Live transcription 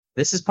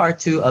This is part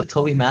two of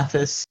Toby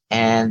Mathis,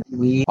 and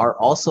we are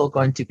also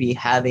going to be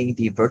having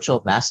the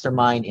virtual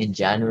mastermind in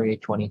January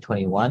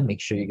 2021.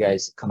 Make sure you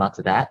guys come out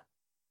to that.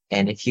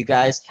 And if you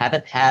guys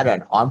haven't had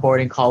an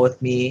onboarding call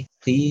with me,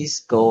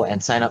 please go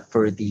and sign up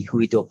for the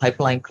Huido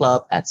Pipeline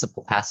Club at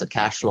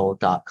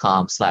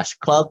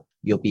simplepassivecashflow.com/club.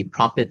 You'll be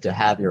prompted to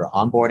have your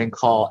onboarding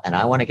call. And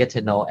I want to get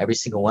to know every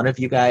single one of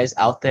you guys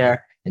out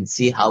there and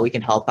see how we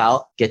can help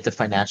out get to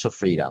financial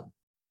freedom.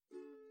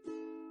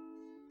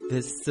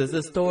 This is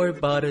a story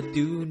about a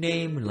dude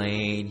named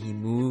Lane. He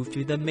moved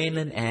to the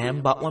mainland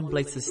and bought one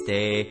place to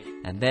stay.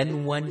 And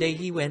then one day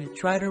he went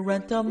try to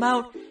rent them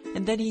out.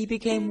 And then he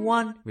became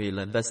one real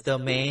investor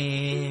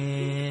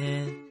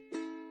man.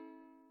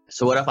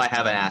 So what if I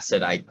have an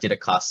asset, I did a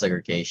cost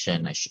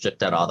segregation, I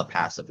stripped out all the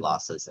passive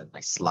losses, and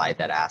I slide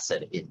that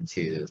asset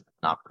into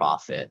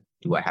nonprofit?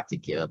 Do I have to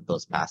give up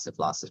those passive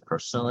losses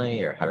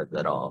personally, or how does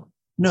that all?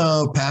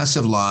 No,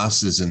 passive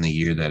loss is in the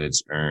year that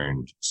it's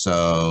earned.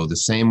 So the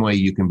same way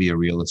you can be a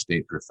real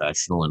estate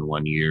professional in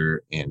 1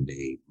 year and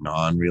a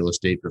non-real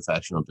estate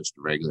professional, just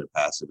a regular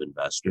passive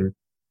investor,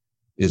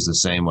 is the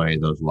same way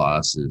those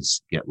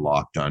losses get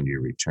locked onto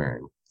your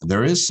return.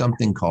 There is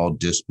something called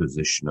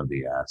disposition of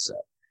the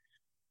asset,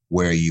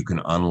 where you can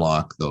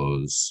unlock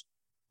those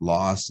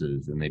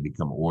losses and they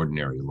become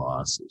ordinary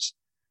losses.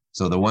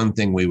 So the one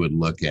thing we would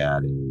look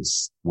at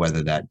is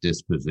whether that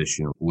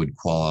disposition would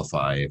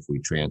qualify if we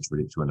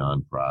transferred it to a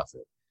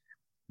nonprofit.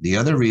 The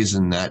other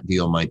reason that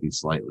deal might be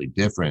slightly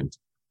different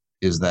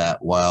is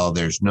that while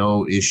there's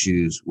no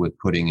issues with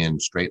putting in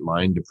straight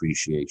line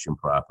depreciation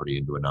property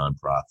into a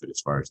nonprofit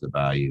as far as the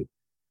value,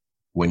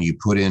 when you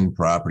put in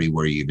property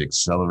where you've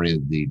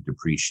accelerated the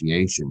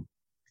depreciation,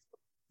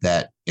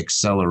 that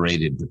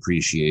accelerated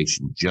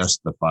depreciation,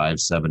 just the 5,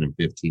 7, and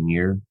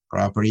 15-year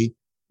property,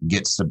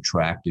 gets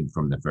subtracted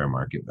from the fair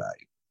market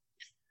value.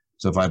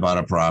 So if I bought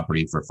a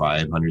property for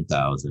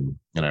 $500,000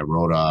 and I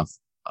wrote off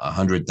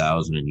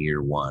 $100,000 in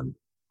year one,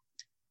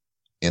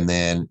 and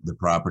then the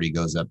property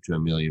goes up to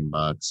 $1 million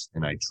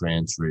and I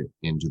transfer it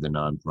into the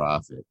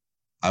nonprofit,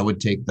 I would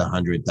take the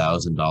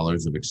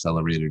 $100,000 of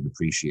accelerated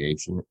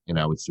depreciation and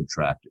I would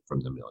subtract it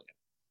from the million.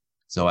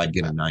 So I'd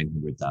get a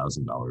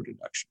 $900,000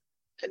 deduction.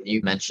 And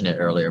you mentioned it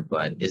earlier,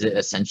 but is it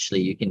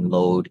essentially you can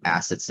load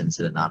assets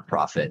into the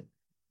nonprofit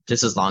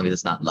just as long as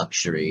it's not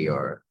luxury?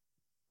 Or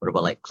what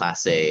about like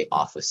Class A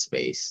office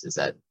space? Does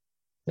that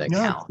No, it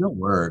count? still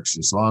works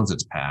as long as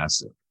it's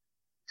passive.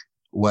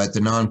 What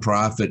the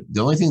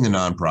only thing the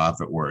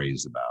nonprofit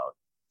worries about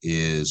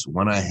is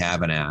when I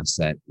have an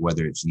asset,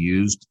 whether it's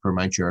used for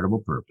my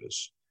charitable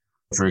purpose.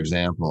 For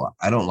example,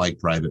 I don't like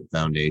private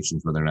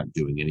foundations where they're not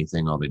doing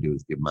anything. All they do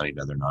is give money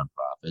to other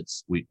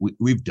nonprofits.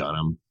 We've done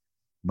them,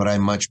 but I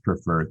much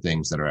prefer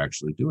things that are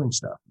actually doing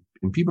stuff.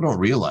 And people don't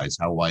realize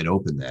how wide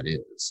open that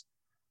is.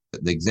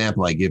 The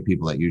example I give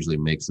people that usually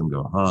makes them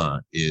go,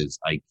 huh, is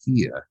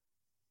IKEA.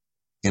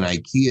 And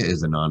IKEA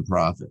is a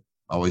nonprofit,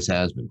 always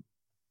has been.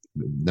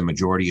 The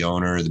majority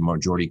owner, the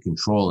majority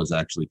control is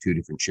actually two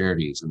different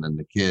charities. And then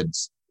the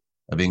kids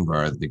of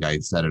Ingvar, the guy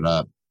who set it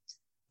up,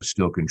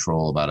 still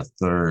control about a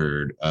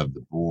third of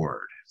the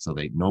board. So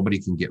nobody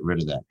can get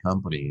rid of that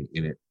company,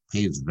 and it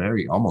pays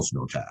almost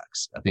no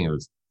tax. I think it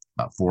was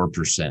about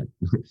 4%.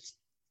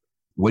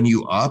 When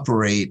you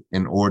operate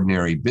an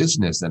ordinary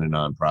business in a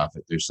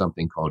nonprofit, there's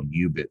something called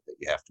UBIT that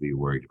you have to be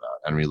worried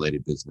about,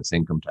 unrelated business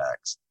income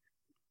tax.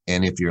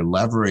 And if you're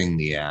levering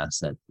the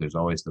asset, there's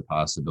always the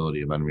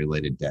possibility of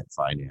unrelated debt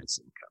finance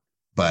income.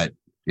 But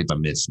it's a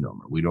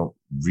misnomer. We don't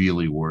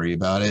really worry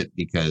about it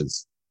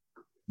because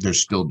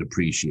there's still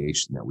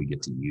depreciation that we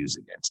get to use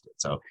against it.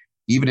 So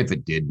even if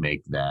it did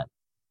make that,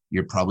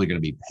 you're probably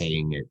going to be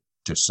paying it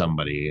to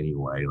somebody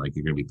anyway. Like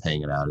you're going to be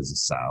paying it out as a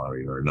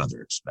salary or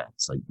another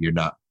expense. Like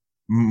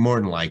more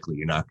than likely,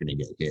 you're not going to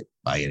get hit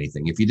by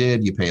anything. If you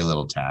did, you pay a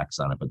little tax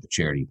on it, but the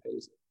charity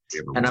pays it.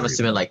 And I'm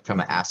assuming like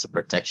from an asset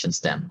protection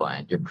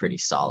standpoint, you're pretty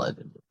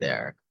solid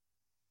there.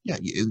 Yeah,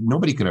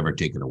 nobody could ever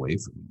take it away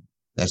from you.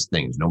 That's the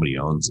thing, is nobody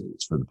owns it.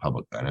 It's for the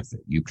public benefit.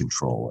 You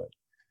control it.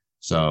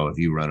 So if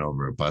you run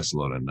over a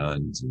busload of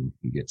nuns and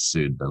you get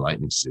sued, the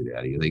lightning suit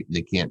out of you,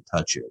 they can't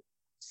touch it.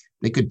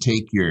 They could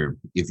take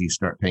if you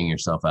start paying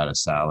yourself out of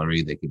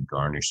salary, they could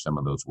garnish some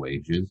of those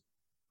wages.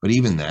 But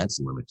even that's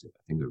limited. I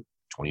think they're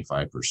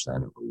 25%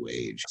 of a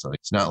wage. So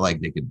it's not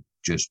like they could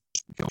just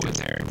go in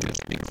there and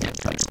they can't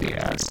touch the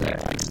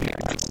asset.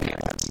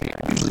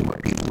 Usually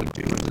what people would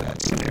do in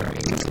that scenario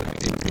is that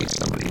they pay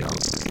somebody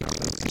else, a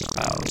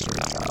spouse or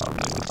a child,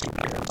 that would take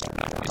care of it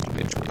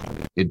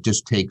individually. It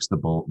just takes the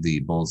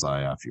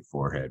bullseye off your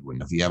forehead.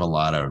 If you have a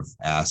lot of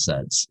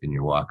assets and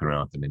you're walking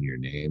around with them in your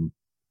name,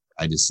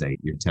 I just say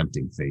you're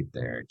tempting fate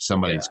there.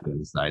 Somebody's going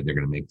to decide they're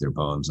going to make their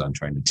bones on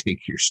trying to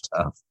take your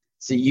stuff.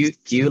 So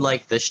do you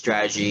like the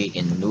strategy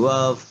in lieu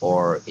of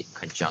or in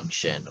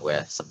conjunction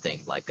with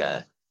something like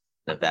a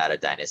Nevada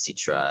Dynasty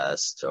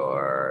Trust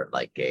or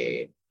like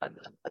a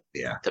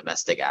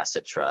domestic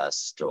asset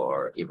trust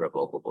or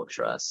irrevocable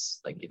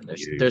trust? Like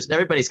there's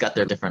everybody's got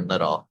their different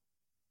little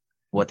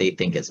what they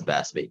think is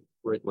best. But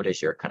What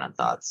is your kind of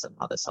thoughts on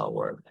how this all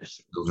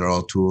works? Those are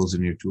all tools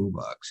in your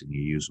toolbox, and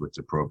you use what's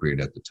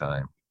appropriate at the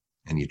time,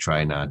 and you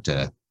try not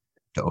to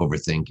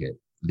overthink it.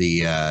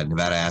 The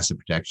Nevada Asset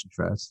Protection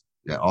Trust,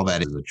 yeah, all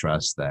that is a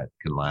trust that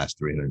can last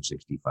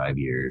 365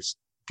 years,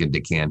 can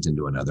decant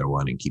into another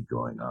one and keep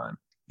going on.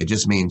 It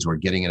just means we're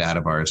getting it out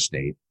of our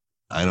estate.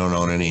 I don't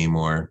own it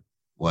anymore.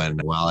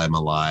 While I'm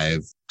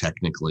alive,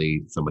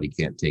 technically somebody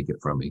can't take it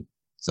from me.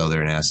 So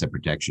they're an asset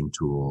protection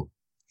tool.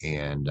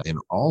 And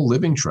all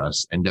living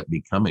trusts end up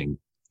becoming,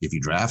 if you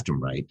draft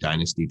them right,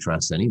 dynasty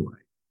trusts anyway.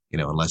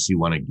 Unless you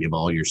want to give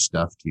all your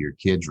stuff to your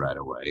kids right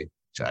away,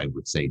 which I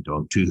would say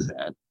don't do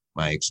that.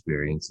 My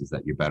experience is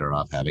that you're better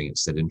off having it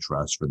sit in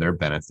trust for their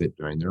benefit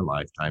during their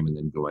lifetime and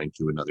then going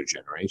to another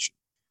generation.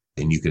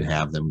 And you can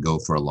have them go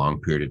for a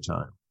long period of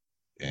time.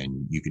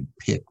 And you could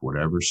pick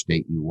whatever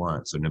state you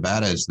want. So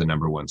Nevada is the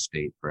number one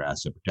state for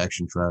asset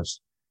protection trusts.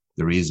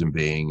 The reason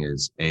being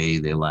is A,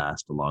 they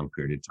last a long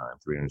period of time,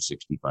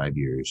 365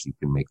 years. You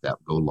can make that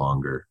go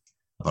longer.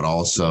 But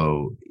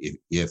also,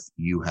 if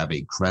you have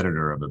a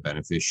creditor of a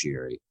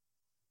beneficiary,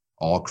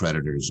 all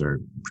creditors are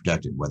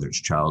protected, whether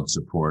it's child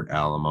support,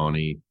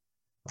 alimony,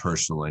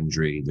 personal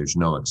injury. There's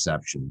no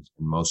exceptions.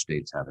 And most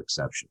states have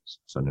exceptions.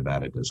 So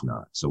Nevada does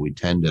not. So we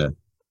tend to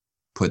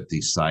put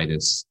the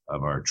situs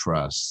of our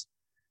trusts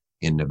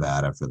in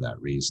Nevada for that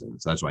reason.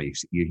 So that's why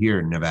you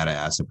hear Nevada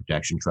Asset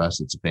Protection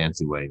Trust. It's a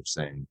fancy way of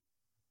saying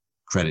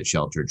credit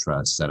shelter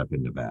trust set up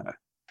in Nevada.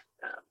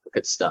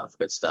 Good stuff.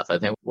 Good stuff. I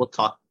think we'll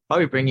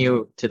probably bring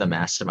you to the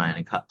mastermind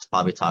and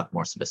probably talk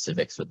more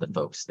specifics with the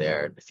folks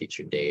there in the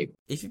future date.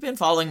 If you've been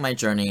following my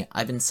journey,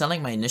 I've been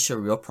selling my initial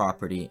real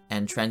property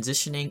and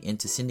transitioning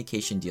into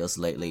syndication deals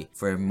lately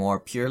for a more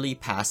purely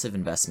passive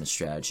investment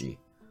strategy.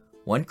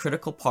 One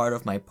critical part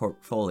of my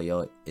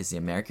portfolio is the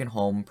American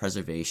Home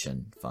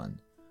Preservation Fund,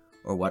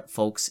 or what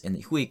folks in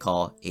the Hui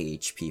call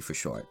AHP for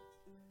short.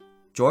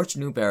 George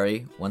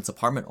Newberry, once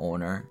apartment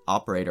owner,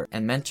 operator,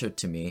 and mentor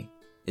to me,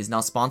 is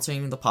now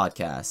sponsoring the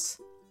podcast.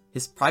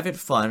 His private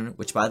fund,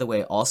 which by the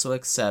way also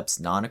accepts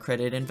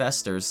non-accredited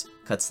investors,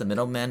 cuts the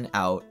middlemen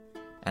out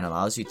and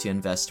allows you to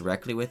invest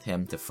directly with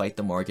him to fight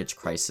the mortgage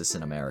crisis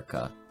in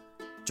America.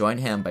 Join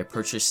him by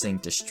purchasing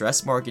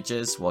distressed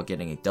mortgages while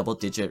getting a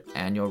double-digit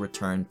annual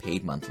return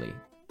paid monthly.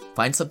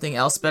 Find something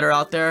else better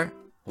out there?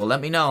 Well,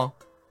 let me know.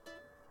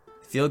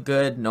 Feel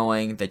good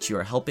knowing that you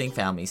are helping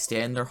families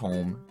stay in their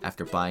home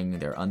after buying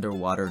their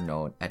underwater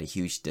note at a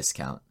huge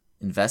discount.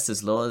 Invest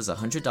as little as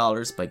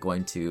 $100 by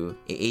going to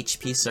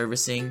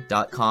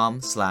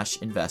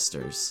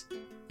ahpservicing.com/investors.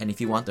 And if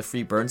you want the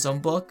free Burn Zone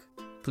book,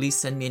 please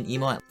send me an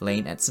email at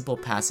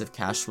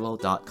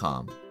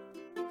lane@simplepassivecashflow.com.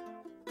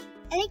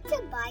 I like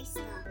to buy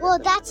stuff. Well,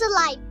 that's a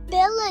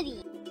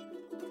liability.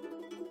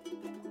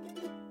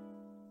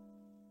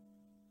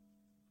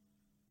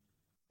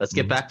 Let's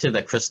get back to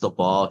the crystal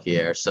ball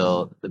here.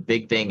 So the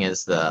big thing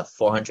is the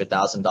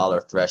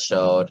 $400,000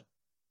 threshold.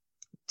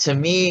 To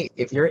me,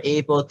 if you're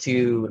able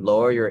to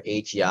lower your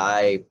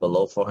AGI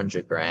below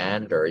 400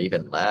 grand or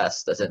even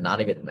less, does it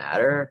not even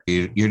matter?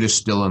 You're just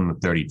still in the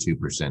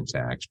 32%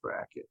 tax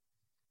bracket.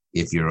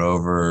 If you're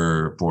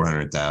over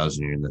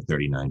 400,000, you're in the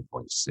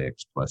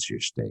 39.6 plus your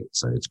state.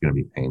 So it's going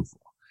to be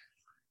painful.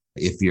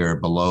 If you're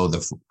below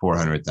the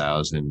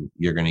 400,000,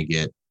 you're going to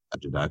get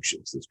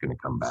deductions that's going to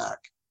come back.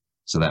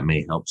 So that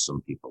may help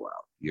some people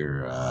out.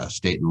 Your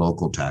state and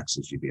local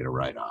taxes, you'd be at a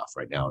write-off.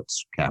 Right now,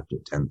 it's capped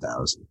at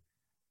 10,000.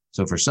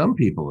 So for some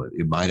people,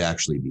 it might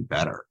actually be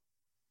better.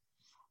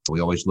 We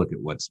always look at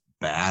what's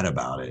bad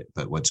about it,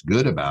 but what's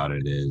good about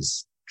it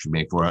is if you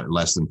make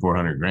less than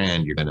 400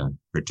 grand, you're in a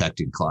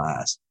protected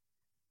class.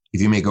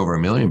 If you make over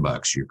 $1 million,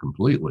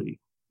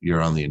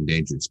 you're on the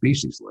endangered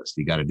species list.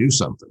 You got to do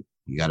something.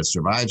 You got to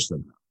survive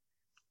somehow.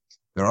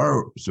 There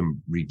are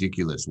some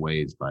ridiculous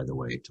ways, by the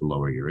way, to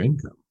lower your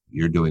income.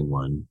 You're doing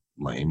one,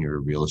 Lane, you're a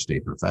real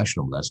estate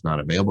professional. That's not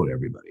available to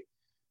everybody.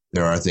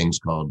 There are things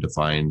called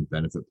defined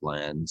benefit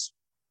plans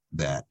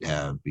that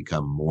have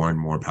become more and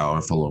more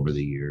powerful over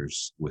the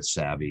years with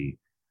savvy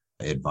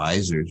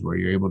advisors where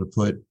you're able to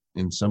put,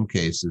 in some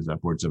cases,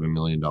 upwards of $1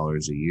 million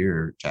a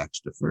year tax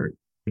deferred.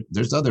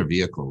 There's other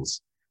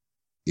vehicles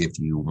if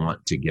you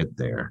want to get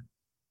there.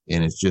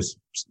 And it's just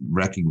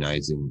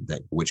recognizing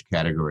that which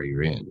category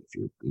you're in.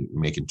 If you're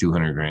making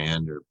 200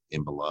 grand or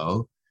in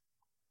below,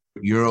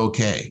 you're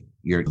okay.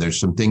 There's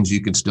some things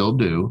you can still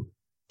do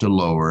to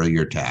lower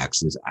your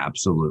taxes.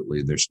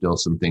 Absolutely. There's still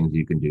some things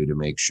you can do to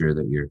make sure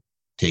that you're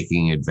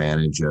taking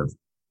advantage of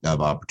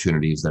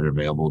opportunities that are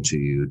available to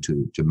you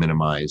to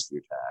minimize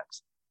your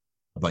tax.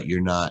 But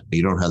you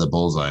don't have the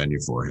bullseye on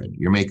your forehead.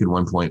 You're making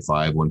 1.5,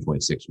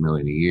 1.6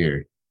 million a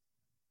year.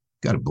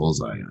 Got a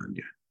bullseye on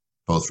you,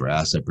 both for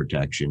asset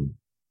protection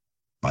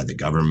by the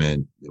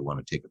government. They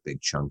want to take a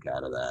big chunk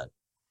out of that.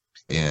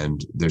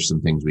 And there's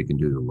some things we can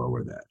do to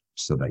lower that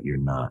so that you're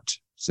not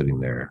sitting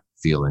there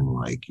feeling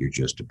like you're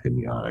just a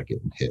pinata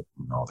getting hit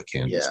and all the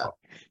candles. Yeah.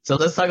 So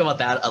let's talk about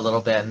that a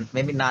little bit. And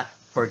maybe not,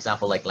 for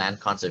example, like land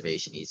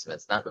conservation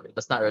easements.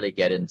 Let's not really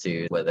get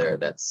into whether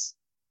it's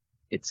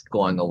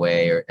going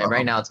away and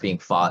right now it's being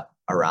fought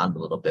around a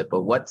little bit.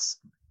 But what's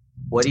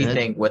What do you And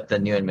think with the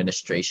new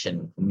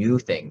administration, new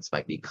things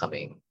might be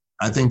coming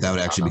I think that would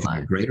down actually the become a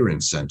line? greater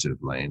incentive,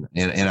 Lane.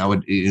 And I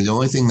would, the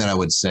only thing that I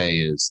would say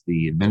is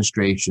the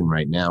administration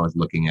right now is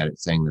looking at it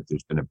saying that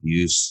there's been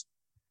abuse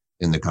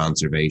in the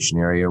conservation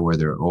area where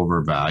they're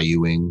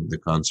overvaluing the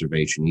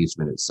conservation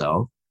easement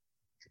itself.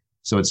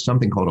 So it's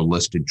something called a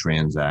listed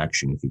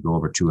transaction. If you go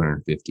over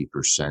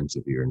 250%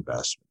 of your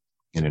investment,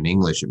 and in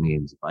English, it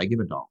means if I give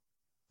 $1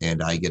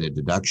 and I get a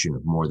deduction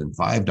of more than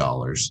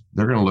 $5,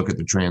 they're going to look at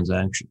the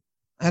transaction.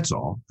 That's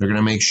all. They're going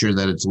to make sure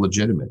that it's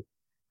legitimate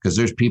because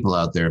there's people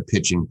out there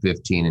pitching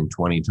 15 and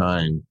 20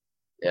 times.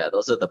 Yeah,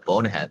 those are the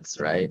boneheads,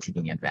 right?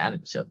 Taking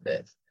advantage of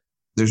this.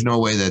 There's no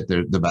way that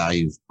the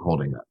value's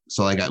holding up.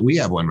 So like we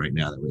have one right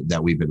now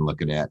that we've been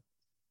looking at,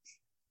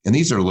 and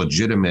these are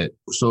legitimate.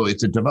 So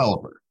it's a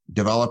developer.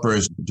 Developer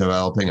is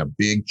developing a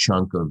big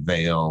chunk of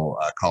Vail,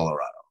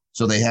 Colorado.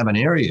 So they have an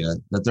area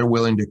that they're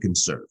willing to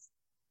conserve.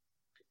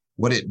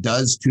 What it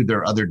does to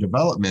their other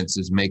developments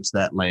is makes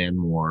that land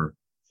more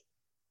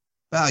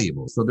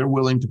valuable. So they're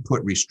willing to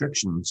put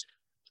restrictions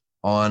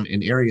on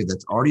an area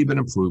that's already been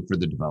approved for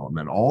the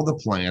development. All the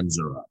plans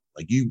are up.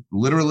 Like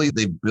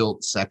they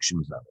built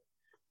sections of it.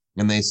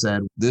 And they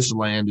said, this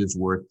land is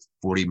worth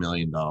 $40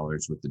 million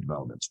with the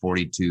developments,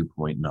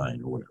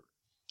 42.9 or whatever.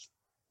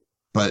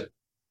 But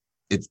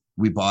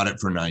we bought it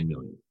for $9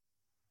 million.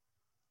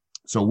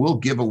 So we'll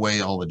give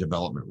away all the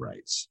development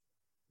rights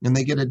and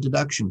they get a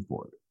deduction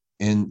for it.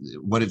 And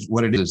what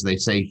it is, they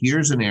say,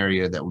 here's an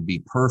area that would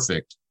be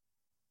perfect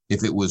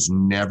if it was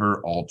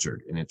never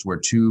altered. And it's where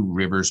two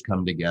rivers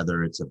come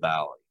together. It's a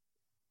valley.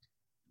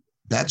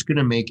 That's going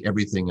to make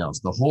everything else.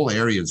 The whole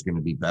area is going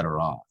to be better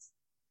off.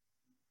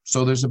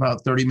 So there's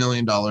about $30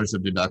 million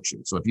of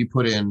deduction. So if you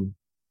put in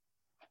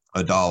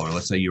 $1,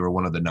 let's say you were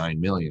one of the 9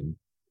 million,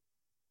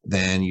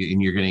 then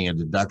you're getting a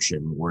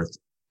deduction worth,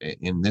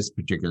 in this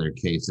particular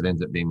case, it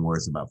ends up being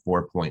worth about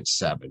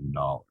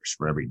 $4.7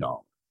 for every dollar.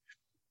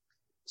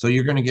 So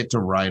you're going to get to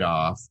write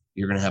off,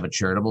 you're going to have a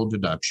charitable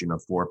deduction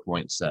of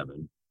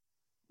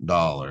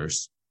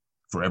 $4.7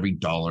 for every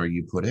dollar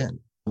you put in.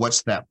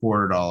 What's that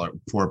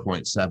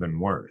 $4.7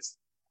 worth?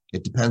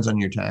 It depends on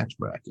your tax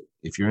bracket.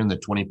 If you're in the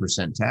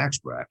 20% tax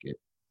bracket,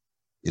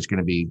 it's going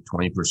to be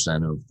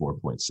 20% of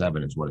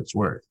 4.7 is what it's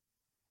worth.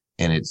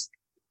 And it's,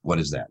 what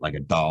is that? Like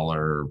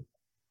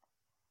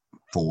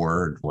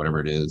 $1.04, whatever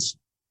it is.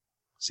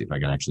 See if I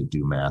can actually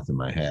do math in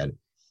my head.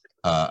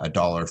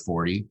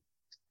 $1.40,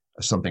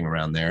 something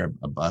around there,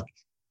 a buck.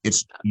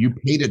 You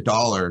paid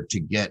 $1 to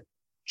get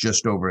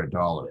just over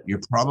 $1.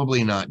 You're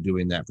probably not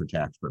doing that for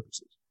tax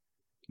purposes.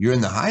 You're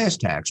in the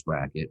highest tax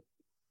bracket,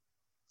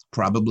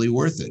 probably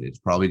worth it. It's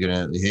probably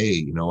gonna, hey,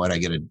 you know what? I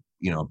get $1.60,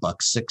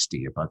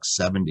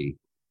 $1.70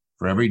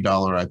 for every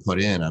dollar I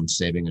put in. I'm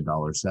saving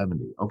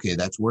 $1.70. Okay,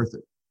 that's worth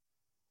it.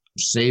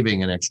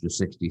 Saving an extra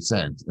 60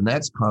 cents, and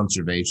that's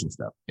conservation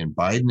stuff. And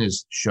Biden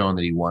has shown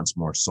that he wants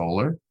more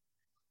solar,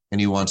 and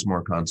he wants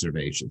more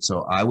conservation.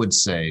 So I would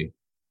say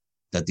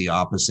that the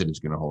opposite is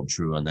going to hold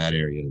true on that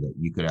area. That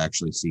you could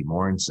actually see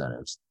more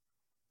incentives.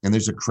 And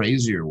there's a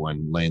crazier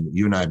one, Lane, that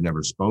you and I have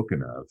never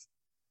spoken of,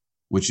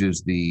 which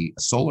is the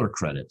solar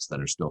credits that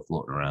are still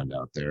floating around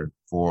out there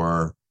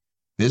for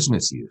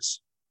business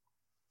use.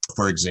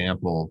 For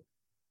example,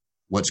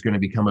 what's going to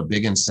become a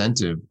big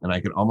incentive, and I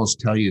can almost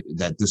tell you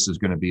that this is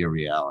going to be a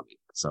reality.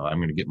 So I'm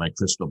going to get my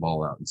crystal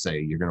ball out and say,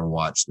 you're going to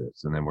watch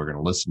this, and then we're going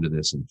to listen to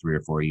this in 3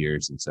 or 4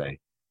 years and say,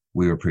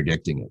 we were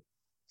predicting it.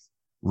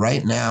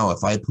 Right now,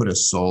 if I put a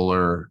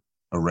solar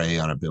array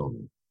on a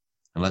building,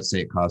 and let's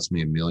say it costs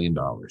me $1 million,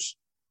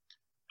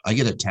 I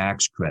get a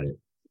tax credit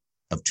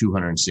of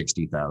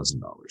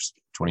 $260,000,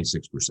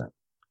 26%.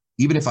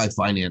 Even if I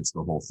finance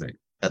the whole thing.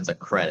 That's a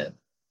credit.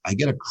 I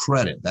get a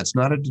credit. That's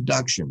not a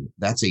deduction.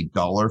 That's a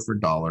dollar for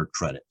dollar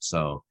credit.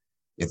 So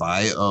if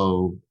I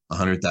owe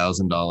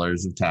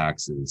 $100,000 of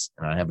taxes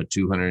and I have a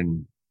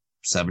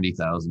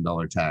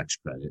 $270,000 tax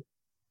credit,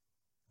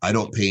 I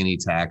don't pay any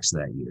tax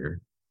that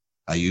year.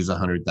 I use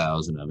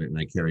 100,000 of it and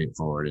I carry it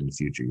forward into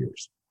future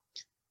years.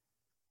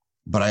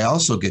 But I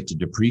also get to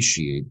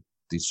depreciate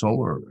the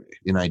solar array,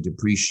 and I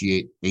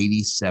depreciate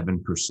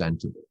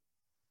 87% of it.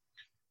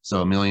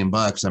 So $1 million,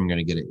 I'm going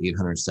to get an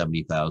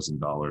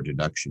 $870,000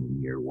 deduction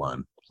in year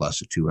one,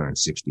 plus a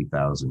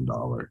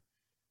 $260,000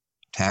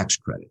 tax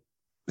credit.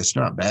 It's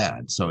not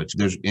bad. So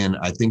and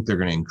I think they're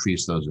going to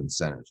increase those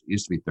incentives. It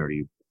used to be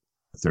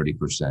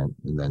 30%,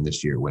 and then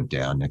this year it went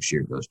down. Next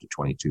year it goes to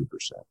 22%.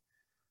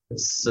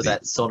 So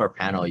that solar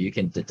panel, you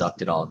can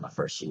deduct it all in the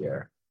first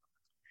year.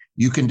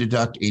 You can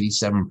deduct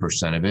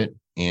 87% of it,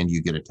 and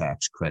you get a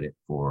tax credit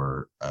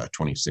for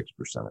 26%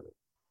 of it.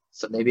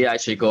 So maybe I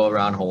should go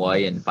around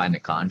Hawaii and find a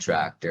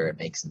contractor and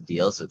make some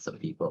deals with some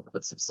people,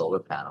 put some solar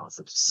panels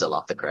and just sell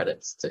off the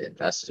credits to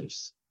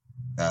investors.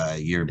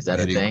 Is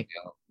that a thing?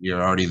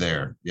 You're already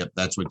there. Yep,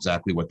 that's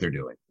exactly what they're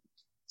doing.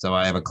 So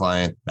I have a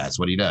client, that's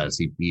what he does.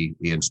 He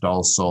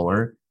installs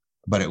solar,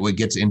 but it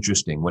gets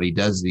interesting. What he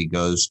does is he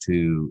goes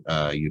to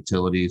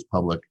utilities,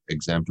 public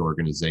exempt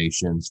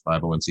organizations,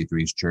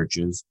 501c3s,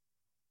 churches,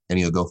 and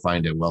he'll go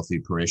find a wealthy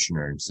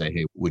parishioner and say,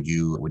 hey, would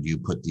you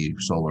put the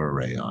solar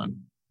array on,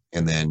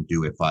 and then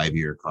do a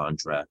 5-year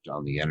contract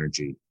on the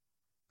energy,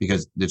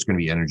 because it's going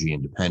to be energy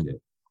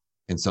independent.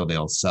 And so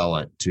they'll sell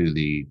it to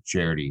the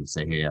charity and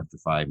say, hey, after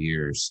 5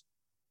 years,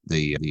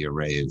 the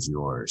array is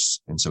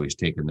yours. And so he's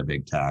taken the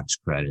big tax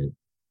credit.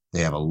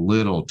 They have a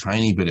little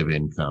tiny bit of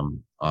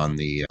income on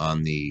the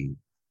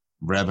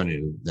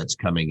revenue that's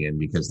coming in,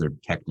 because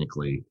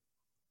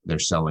they're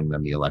selling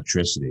them the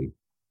electricity.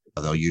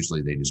 Although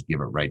usually they just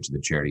give it right to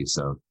the charity.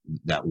 So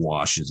that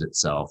washes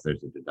itself.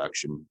 There's a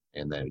deduction.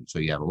 And then, so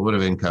you have a little bit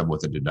of income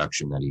with a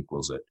deduction that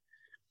equals it.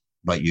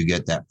 But you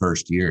get that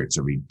first year, it's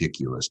a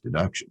ridiculous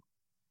deduction.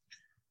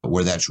 But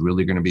where that's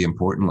really going to be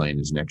important, Lane,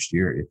 is next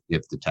year.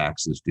 If the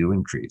taxes do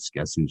increase,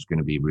 guess who's going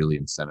to be really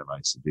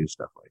incentivized to do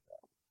stuff like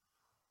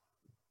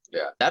that?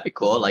 Yeah, that'd be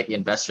cool. Like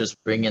investors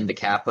bring in the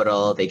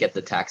capital, they get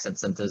the tax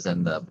incentives,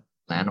 and the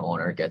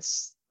landowner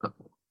gets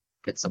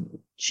some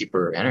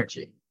cheaper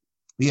energy.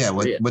 Yeah,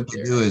 what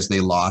they do is they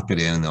lock it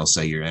in, and they'll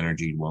say your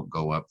energy won't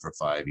go up for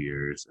 5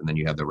 years, and then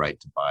you have the right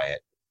to buy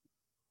it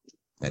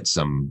at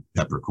some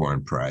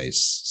peppercorn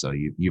price. So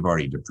you've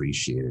already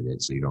depreciated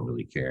it, so you don't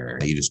really care.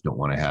 You just don't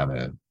want to have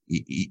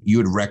you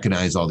would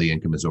recognize all the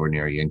income as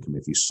ordinary income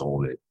if you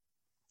sold it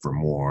for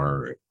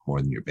more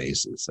than your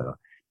basis. So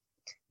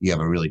you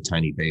have a really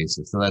tiny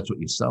basis. So that's what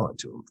you sell it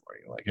to them for.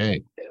 You're like,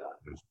 hey,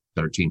 there's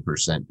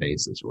 13%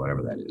 basis or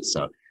whatever that is.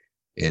 So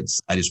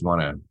I just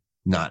want to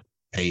not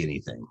pay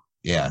anything.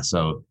 Yeah.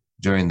 So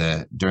during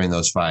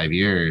those 5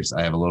 years,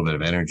 I have a little bit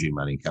of energy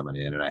money coming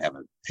in, and I have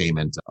a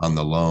payment on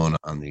the loan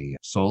on the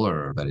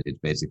solar, but it's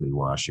basically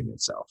washing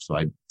itself. So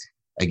I'm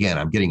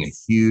getting a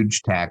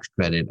huge tax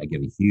credit. I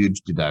get a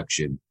huge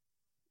deduction.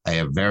 I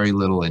have very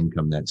little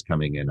income that's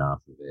coming in off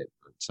of it.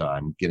 So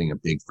I'm getting a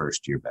big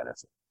first year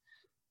benefit.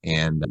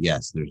 And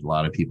yes, there's a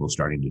lot of people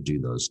starting to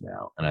do those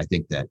now. And I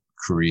think that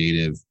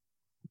creative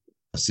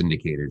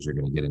syndicators are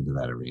going to get into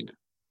that arena.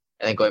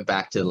 And then going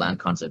back to the land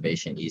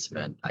conservation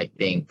easement, I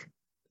think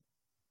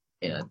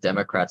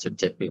Democrats are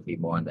typically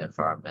more on the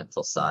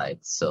environmental side.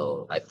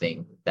 So I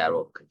think that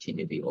will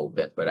continue to be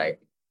open. But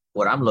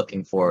what I'm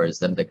looking for is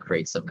them to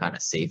create some kind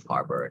of safe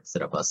harbor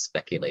instead of us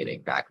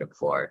speculating back and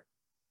forth,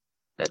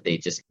 that they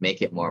just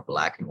make it more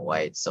black and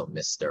white. So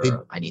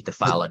I need to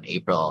file in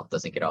April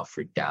doesn't get all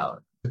freaked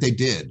out. They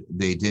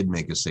did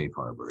make a safe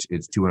harbor.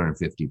 It's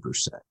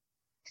 250%.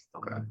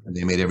 Okay. And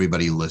they made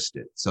everybody list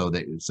it. So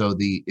it's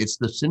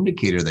the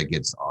syndicator that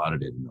gets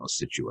audited in those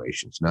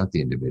situations, not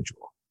the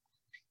individual.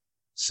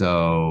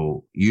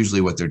 So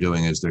usually what they're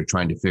doing is they're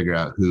trying to figure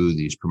out who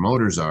these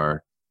promoters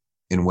are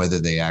and whether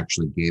they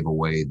actually gave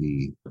away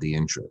the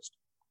interest.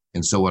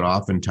 And so what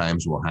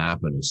oftentimes will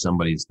happen is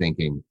somebody's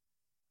thinking,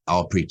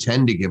 I'll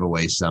pretend to give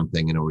away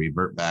something and it'll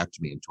revert back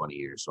to me in 20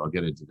 years. So I'll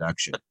get a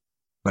deduction,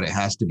 but it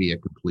has to be a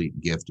complete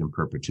gift in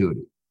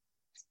perpetuity.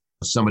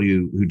 Somebody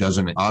who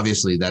doesn't,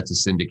 obviously that's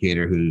a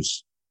syndicator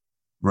who's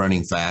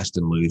running fast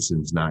and loose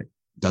and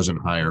doesn't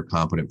hire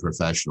competent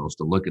professionals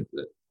to look at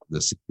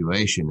the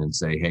situation and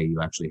say, hey, you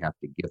actually have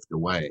to gift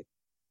away.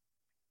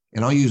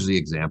 And I'll use the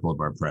example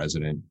of our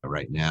president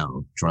right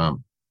now,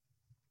 Trump.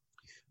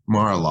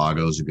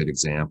 Mar-a-Lago is a good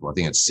example. I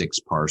think it's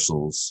 6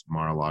 parcels,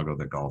 Mar-a-Lago,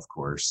 the golf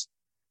course.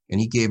 And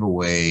he gave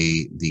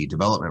away the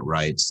development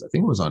rights. I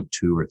think it was on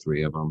 2 or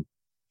 3 of them,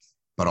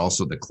 but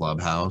also the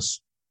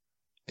clubhouse.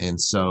 And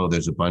so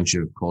there's a bunch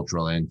of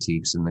cultural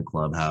antiques in the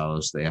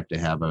clubhouse. They have to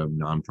have a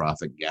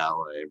nonprofit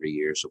gala every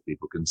year so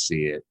people can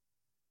see it.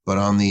 But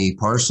on the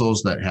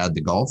parcels that had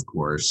the golf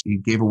course, he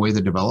gave away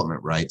the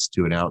development rights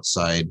to an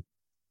outside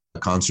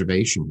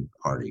conservation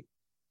party.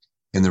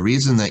 And the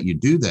reason that you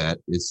do that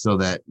is so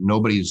that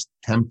nobody's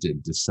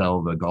tempted to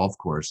sell the golf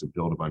course and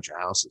build a bunch of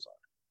houses on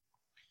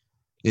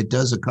it. It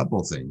does a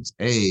couple things.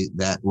 A,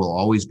 that will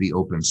always be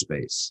open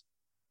space.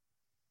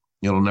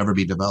 It'll never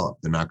be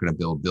developed. They're not going to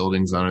build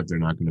buildings on it. They're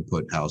not going to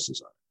put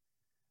houses on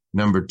it.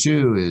 Number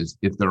 2 is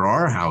if there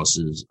are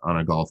houses on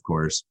a golf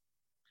course,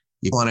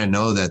 you want to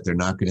know that they're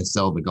not going to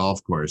sell the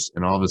golf course.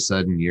 And all of a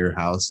sudden your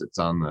house that's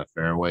on the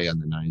fairway on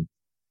the 9th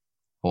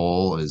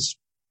hole is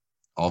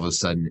all of a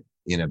sudden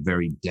in a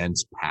very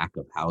dense pack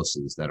of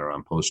houses that are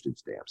on postage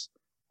stamps.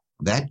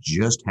 That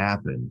just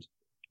happened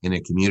in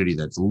a community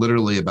that's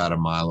literally about a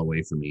mile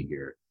away from me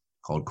here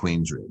called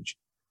Queensridge,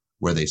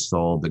 where they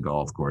sold the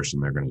golf course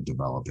and they're going to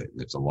develop it.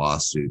 And it's a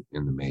lawsuit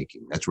in the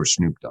making. That's where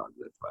Snoop Dogg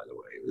lived, by the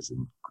way. It was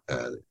in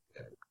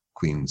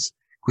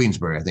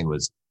Queensbury. I think it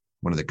was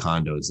one of the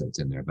condos that's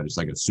in there, but it's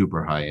like a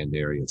super high-end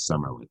area of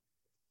Summerlin.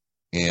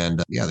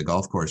 And the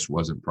golf course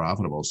wasn't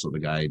profitable. So the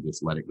guy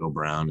just let it go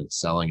brown and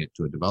selling it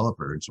to a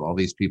developer. And so all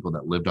these people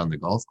that lived on the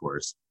golf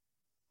course,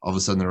 all of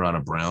a sudden they're on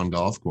a brown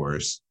golf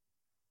course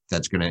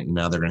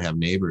now they're going to have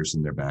neighbors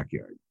in their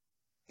backyard.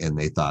 And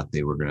they thought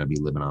they were going to be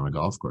living on a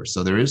golf course.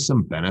 So there is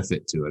some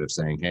benefit to it of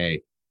saying,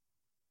 hey,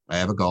 I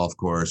have a golf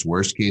course.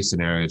 Worst case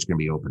scenario, it's going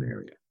to be open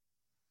area.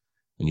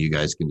 And you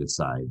guys can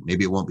decide.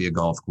 Maybe it won't be a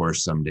golf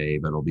course someday,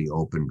 but it'll be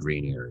open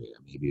green area.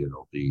 Maybe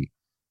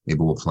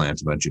we'll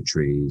plant a bunch of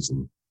trees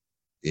and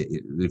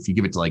If you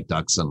give it to like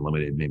Ducks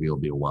Unlimited, maybe it'll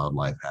be a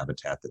wildlife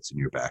habitat that's in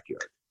your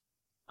backyard.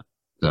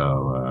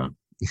 So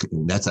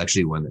that's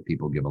actually one that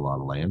people give a lot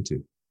of land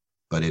to.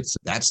 But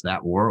that's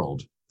that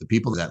world. The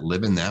people that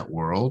live in that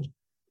world,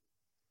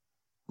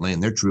 Lane,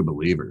 they're true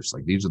believers.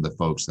 Like these are the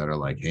folks that are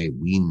like, hey,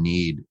 we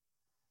need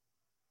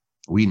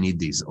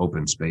these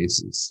open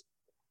spaces.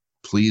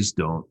 Please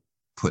don't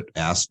put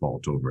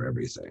asphalt over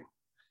everything.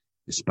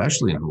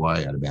 Especially in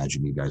Hawaii, I'd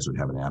imagine you guys would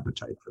have an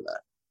appetite for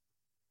that.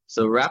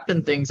 So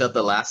wrapping things up,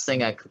 the last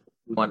thing I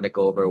wanted to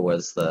go over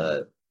was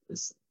the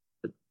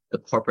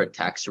corporate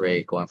tax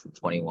rate going from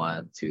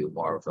 21 to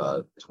more of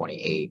a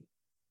 28.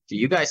 So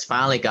you guys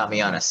finally got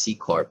me on a C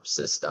Corp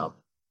system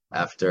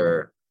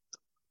after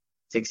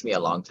it takes me a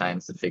long time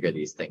to figure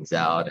these things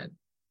out. And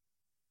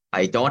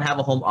I don't have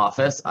a home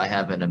office. I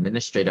have an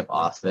administrative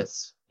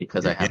office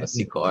because I have a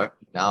C Corp.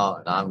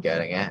 Now I'm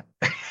getting it.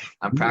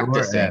 I'm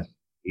practicing.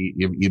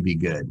 You'd be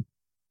good.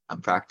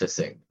 I'm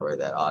practicing for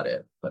that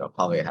audit, but I'll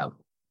probably have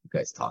you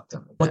guys talk to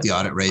them. What the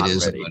audit rate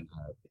is,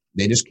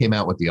 they just came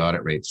out with the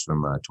audit rates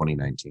from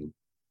 2019.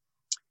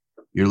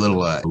 Your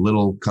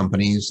little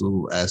companies,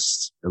 little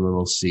S,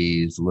 little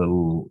C's,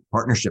 little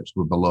partnerships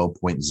were below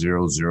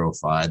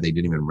 0.005. They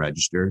didn't even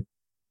register.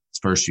 It's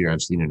first year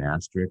I've seen an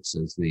asterisk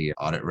as the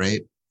audit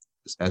rate.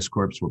 S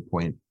corps were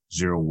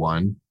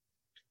 0.01.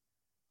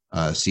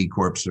 C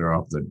corps are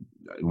off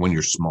when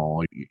you're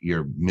small,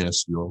 you're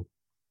minuscule.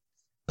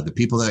 The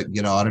people that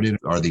get audited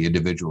are the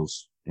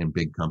individuals in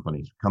big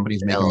companies.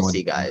 Companies making more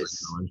LLC guys.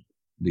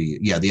 The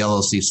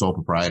LLC sole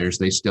proprietors,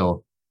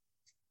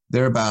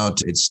 they're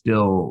about, it's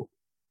still,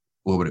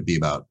 what would it be,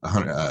 about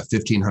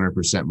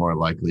 1,500% more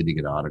likely to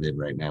get audited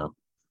right now.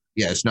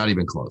 Yeah, it's not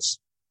even close.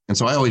 And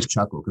so I always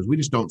chuckle because we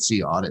just don't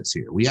see audits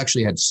here. We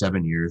actually had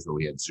 7 years where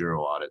we had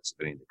 0 audits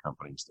of any of the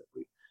companies that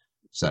we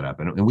set up.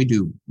 And we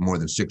do more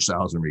than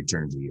 6,000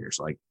 returns a year.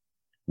 So like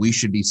we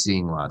should be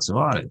seeing lots of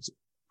audits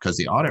because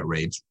the audit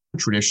rates are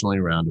traditionally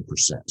around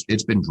 1%.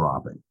 It's been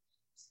dropping.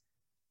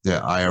 The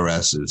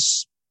IRS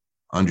is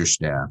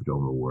understaffed,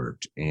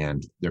 overworked,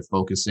 and they're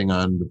focusing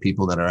on the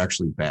people that are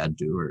actually bad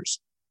doers.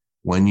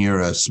 When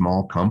you're a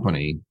small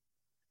company,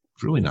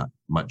 it's really not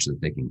much that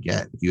they can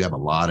get. If you have a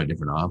lot of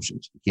different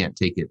options, you can't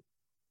take it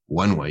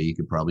one way. You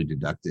could probably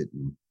deduct it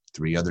in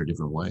 3 other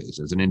different ways.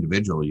 As an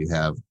individual, you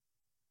have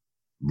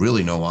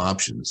really no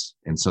options.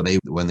 And so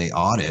when they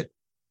audit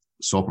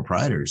sole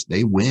proprietors,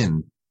 they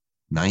win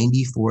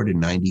 94 to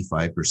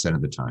 95%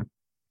 of the time.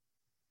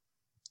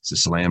 It's a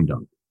slam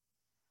dunk.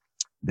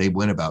 They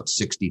win about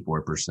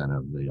 64%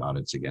 of the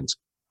audits against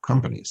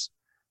companies,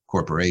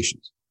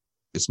 corporations.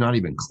 It's not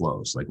even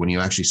close. Like when you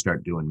actually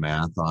start doing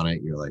math on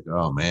it, you're like,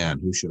 oh man,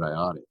 who should I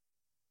audit?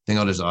 I think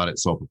I'll just audit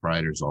sole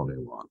proprietors all day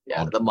long.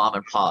 Yeah, the mom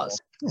and paws.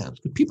 Yeah,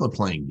 people are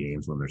playing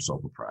games when they're sole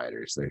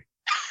proprietors.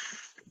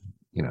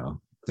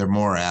 They're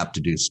more apt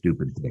to do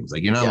stupid things.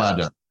 Like you're not allowed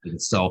to get a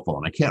cell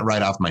phone. I can't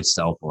write off my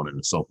cell phone in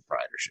a sole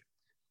proprietorship.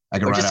 I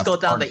can just go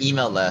down the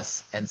email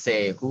list and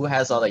say who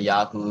has all the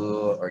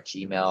Yahoo or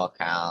Gmail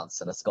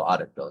accounts, and let's go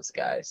audit those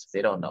guys.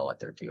 They don't know what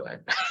they're doing.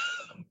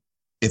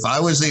 If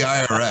I was the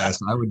IRS,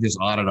 I would just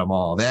audit them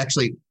all.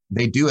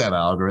 They do have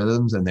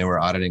algorithms, and they were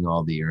auditing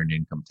all the earned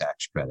income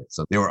tax credit.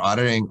 So they were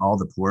auditing all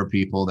the poor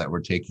people that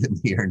were taking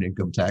the earned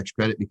income tax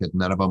credit because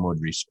none of them would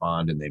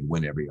respond and they'd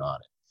win every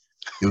audit.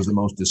 It was the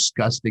most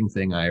disgusting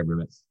thing I ever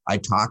met. I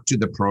talked to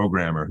the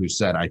programmer who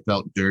said, I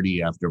felt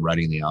dirty after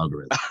writing the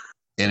algorithm.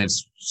 And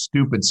it's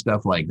stupid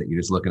stuff like that. You're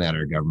just looking at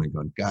our government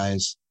going,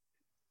 guys,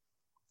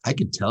 I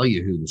could tell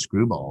you who the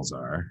screwballs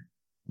are.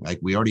 Like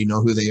we already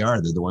know who they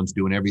are. They're the ones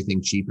doing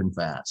everything cheap and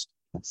fast.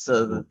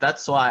 So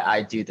that's why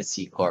I do the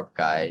C Corp,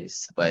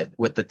 guys. But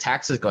with the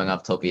taxes going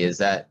up, Toby,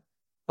 are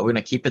we going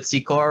to keep it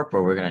C Corp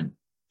or we're going to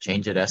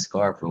change it S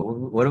Corp?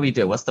 What do we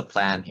do? What's the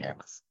plan here?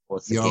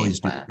 What's the you game always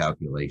plan? do the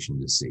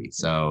calculation to see.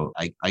 So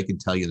I can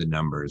tell you the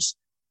numbers.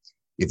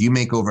 If you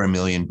make over $1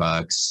 million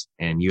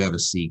and you have a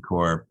C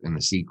Corp and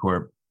the C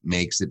Corp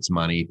makes its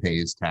money,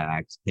 pays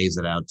tax, pays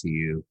it out to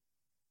you,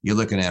 you're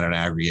looking at an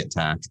aggregate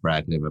tax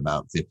bracket of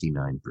about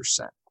 59%.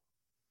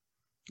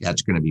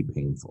 That's going to be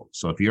painful.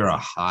 So if you're a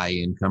high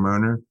income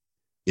earner,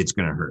 it's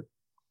going to hurt.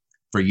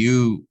 For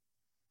you,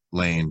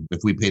 Lane, if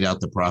we paid out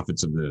the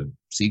profits of the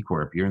C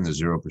Corp, you're in the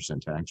 0%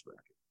 tax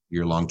bracket.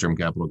 Your long-term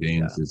capital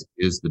gains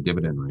is the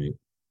dividend rate.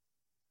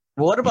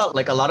 Well, what about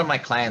like a lot of my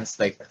clients,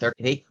 like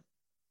the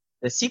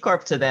C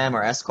Corp to them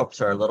or S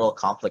Corps are a little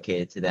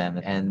complicated to them,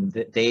 and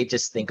they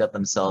just think of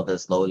themselves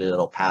as lowly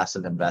little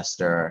passive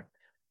investor,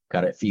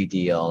 got a few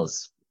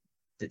deals.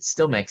 It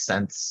still makes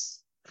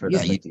sense for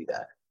them to do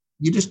that.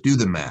 You just do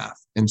the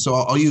math. And so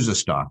I'll use a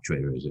stock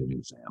trader as an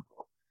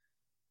example.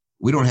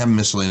 We don't have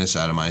miscellaneous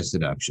itemized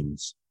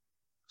deductions.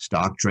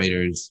 Stock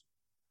traders,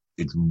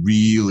 it's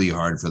really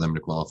hard for them to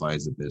qualify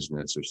as a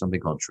business. There's something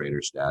called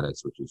trader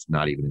status, which is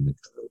not even in the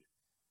code.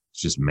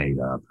 It's just made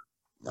up.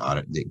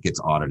 It gets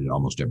audited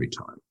almost every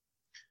time.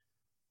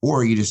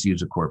 Or you just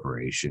use a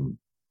corporation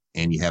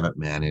and you have it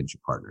manage a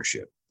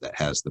partnership that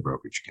has the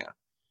brokerage account.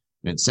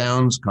 And it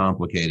sounds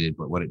complicated,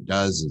 but what it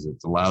does is it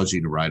allows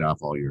you to write off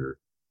all your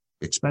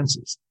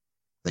expenses.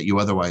 that you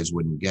otherwise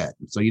wouldn't get.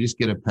 And so you just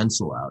get a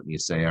pencil out and you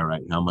say, all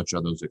right, how much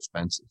are those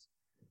expenses?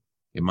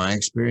 In my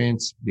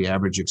experience, the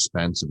average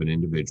expense of an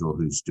individual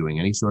who's doing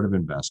any sort of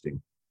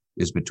investing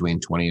is between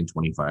 $20,000 and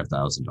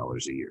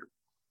 $25,000 a year.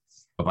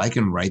 If I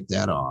can write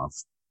that off,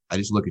 I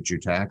just look at your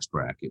tax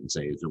bracket and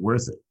say, is it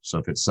worth it? So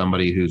if it's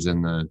somebody who's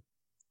in the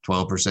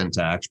 12%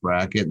 tax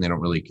bracket and they don't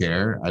really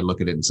care, I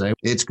look at it and say,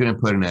 it's going to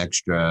put an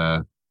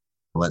extra,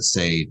 let's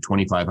say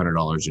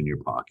 $2,500 in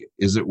your pocket.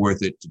 Is it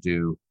worth it to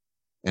do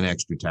an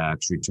extra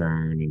tax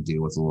return and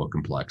deal with a little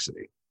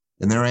complexity?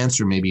 And their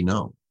answer may be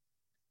no.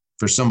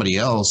 For somebody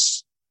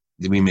else,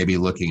 we may be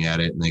looking at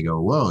it and they go,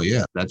 whoa,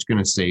 yeah, that's going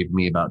to save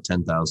me about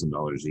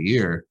 $10,000 a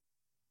year.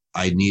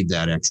 I need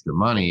that extra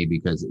money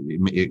because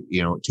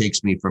it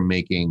takes me from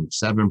making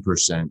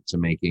 7% to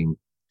making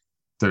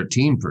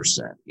 13%,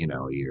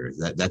 a year.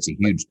 That's a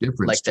huge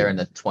difference. Like they're in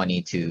the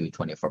 20 to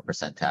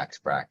 24% tax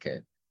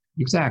bracket.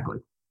 Exactly.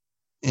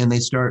 And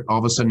all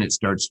of a sudden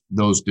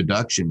those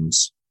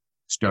deductions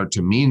start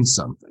to mean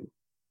something.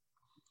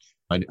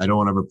 I don't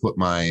want to ever put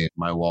my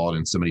wallet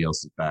in somebody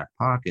else's back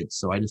pocket.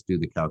 So I just do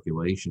the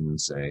calculation and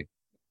say,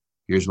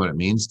 here's what it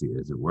means to you.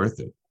 Is it worth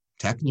it?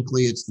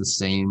 Technically, it's the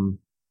same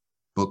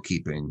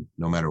bookkeeping.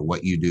 No matter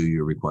what you do,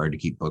 you're required to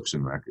keep books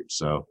and records.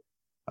 So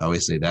I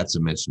always say that's a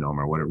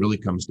misnomer. What it really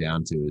comes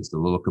down to is the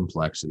little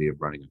complexity of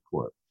running a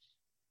corp.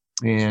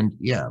 And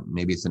yeah,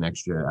 maybe it's an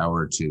extra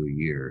hour or two a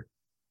year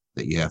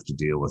that you have to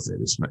deal with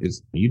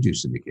it. You do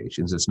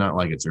syndications. It's not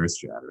like it's earth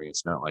shattering.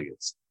 It's not like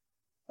it's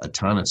a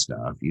ton of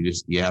stuff.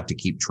 You have to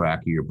keep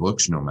track of your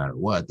books no matter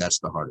what. That's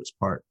the hardest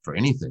part for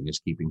anything, is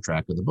keeping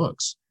track of the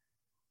books.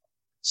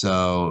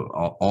 So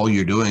all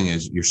you're doing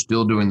is you're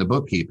still doing the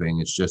bookkeeping.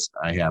 It's just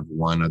I have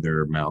one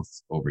other mouth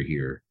over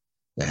here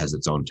that has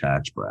its own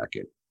tax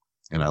bracket.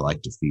 And I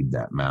like to feed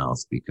that mouth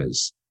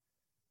because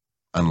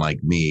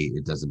unlike me,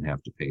 it doesn't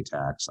have to pay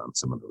tax on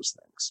some of those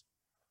things.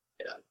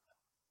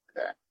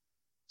 Yeah. Okay.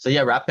 So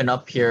yeah, wrapping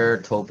up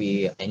here,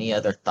 Toby, any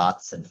other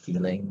thoughts and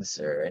feelings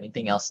or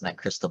anything else in that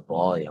crystal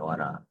ball you want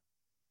to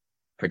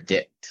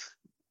predict?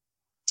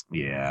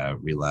 Yeah,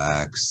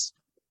 relax.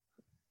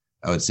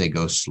 I would say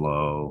go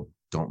slow.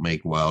 Don't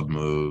make wild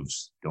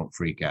moves. Don't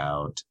freak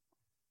out.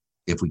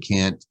 If we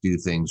can't do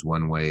things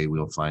one way,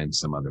 we'll find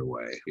some other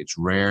way. It's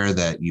rare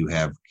that you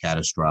have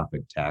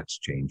catastrophic tax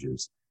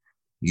changes.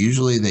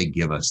 Usually they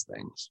give us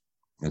things.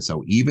 And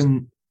so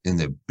even in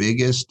the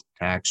biggest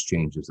tax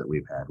changes that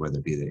we've had, whether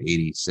it be the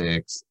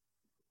 86,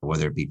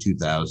 whether it be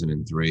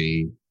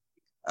 2003,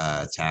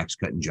 Tax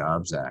Cut and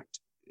Jobs Act,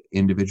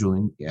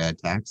 individual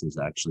taxes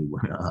actually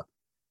went up.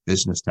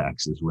 Business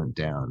taxes went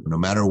down, no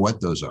matter what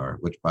those are,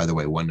 which, by the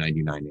way,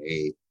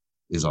 199A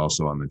is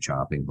also on the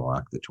chopping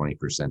block, the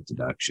 20%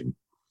 deduction.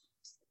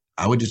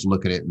 I would just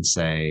look at it and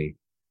say,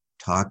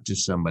 talk to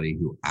somebody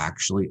who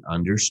actually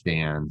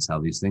understands how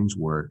these things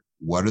work.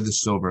 What are the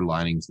silver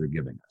linings they're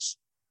giving us?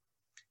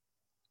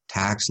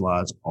 Tax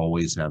laws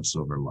always have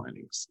silver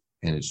linings.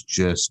 And it's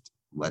just,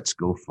 let's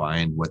go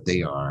find what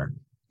they are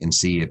and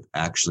see if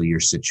actually your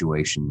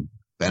situation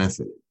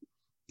benefited.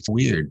 It's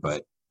weird,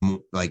 but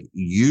like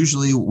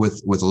usually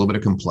with a little bit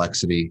of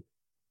complexity,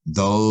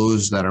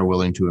 those that are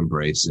willing to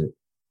embrace it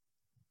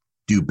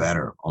do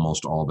better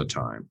almost all the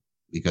time,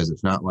 because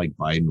it's not like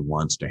Biden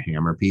wants to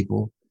hammer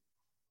people.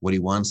 What he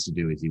wants to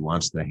do is he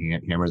wants to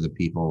hammer the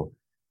people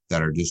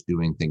that are just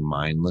doing things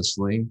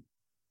mindlessly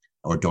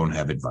or don't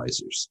have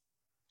advisors.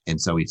 And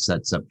so he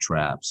sets up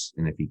traps.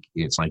 And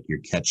it's like you're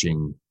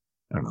catching,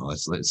 I don't know,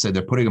 let's say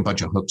they're putting a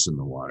bunch of hooks in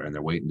the water and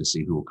they're waiting to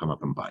see who will come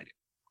up and bite it.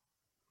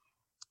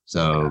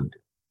 So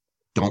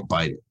don't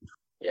bite it.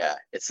 Yeah,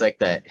 it's like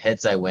the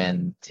heads I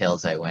win,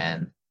 tails I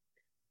win.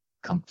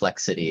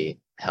 Complexity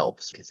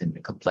helps, because in the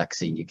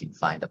complexity you can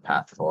find a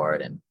path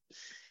forward and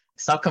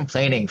stop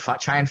complaining.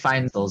 Try and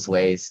find those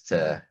ways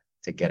to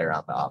get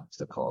around the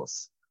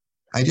obstacles.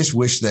 I just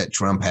wish that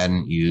Trump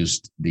hadn't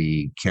used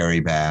the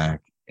carryback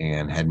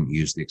and hadn't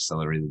used the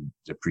accelerated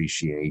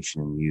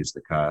depreciation and used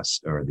the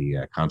cost or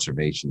the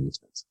conservation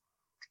easements,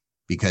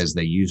 because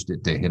they used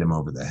it to hit him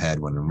over the head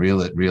when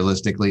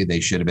realistically they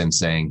should have been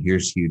saying,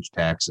 here's huge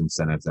tax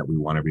incentives that we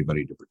want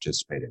everybody to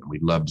participate in.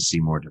 We'd love to see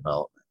more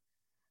development.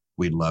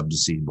 We'd love to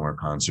see more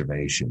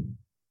conservation.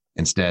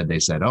 Instead, they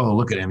said, oh,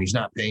 look at him. He's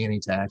not paying any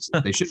taxes.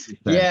 They should have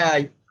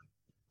said,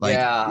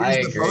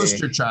 here's the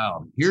poster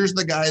child. Here's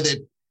the guy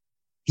that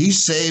he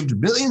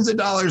saved billions of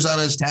dollars on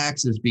his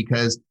taxes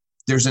because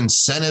there's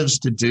incentives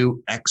to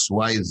do X,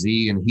 Y,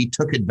 Z, and he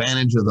took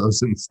advantage of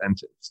those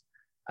incentives.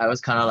 I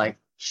was kind of like,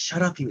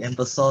 shut up, you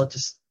imbecile.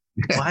 Just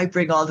why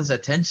bring all this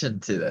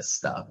attention to this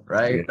stuff,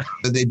 right? Yeah.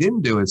 What they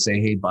didn't do is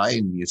say, hey,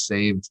 Biden, you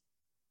saved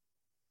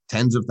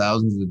tens of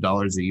thousands of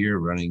dollars a year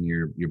running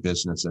your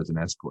business as an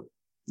S corp.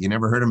 You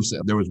never heard him say.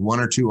 There was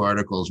one or two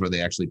articles where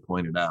they actually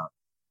pointed out,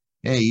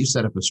 hey, you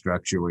set up a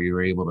structure where you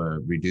were able to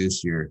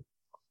reduce your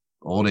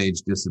old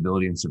age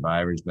disability and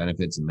survivors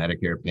benefits and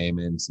Medicare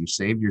payments. You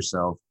saved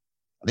yourself,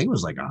 I think it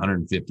was like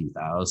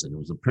 $150,000. It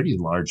was a pretty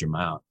large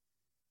amount.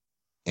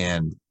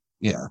 And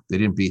yeah, they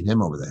didn't beat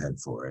him over the head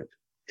for it.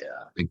 Yeah.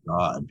 Thank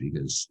God,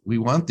 because we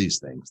want these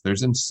things.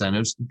 There's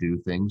incentives to do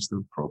things the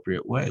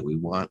appropriate way. We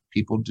want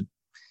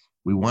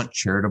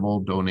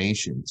charitable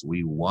donations.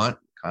 We want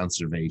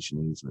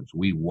conservation easements.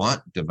 We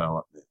want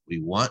development.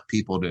 We want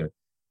people to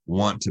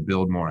want to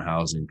build more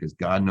housing because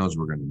God knows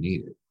we're going to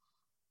need it.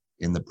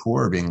 And the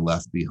poor are being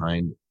left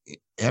behind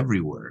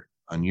everywhere.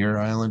 On your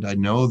island, I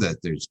know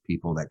that there's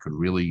people that could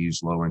really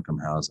use low income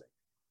housing.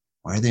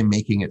 Why are they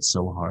making it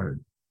so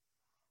hard?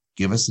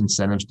 Give us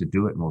incentives to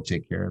do it and we'll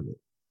take care of it.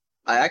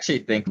 I actually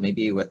think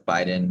maybe with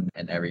Biden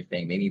and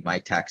everything, maybe my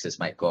taxes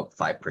might go up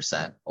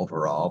 5%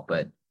 overall,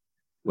 but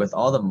with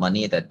all the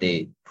money that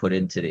they put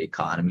into the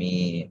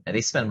economy, and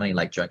they spend money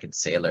like drunken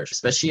sailors,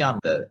 especially on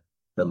the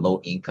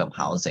low income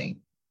housing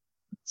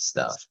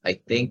stuff. I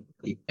think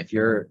if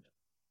you're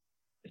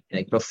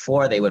like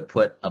before they would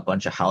put a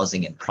bunch of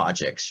housing in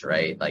projects,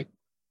 right? Like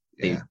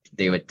Yeah.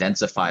 they would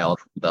densify all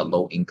the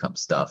low income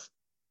stuff.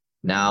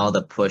 Now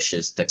the push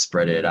is to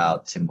spread it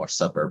out to more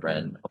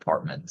suburban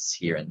apartments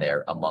here and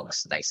there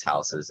amongst nice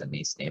houses in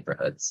these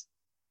neighborhoods.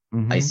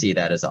 I Mhm. see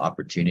that as an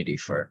opportunity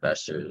for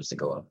investors to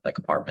go up like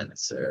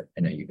apartments, or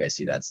I know you guys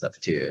see that stuff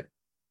too.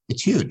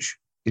 It's huge.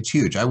 It's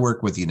huge. I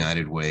work with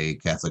United Way,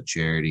 Catholic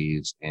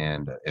Charities,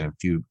 and a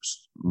few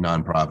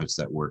nonprofits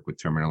that work with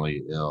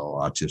terminally ill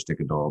autistic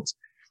adults.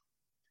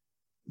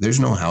 There's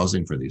no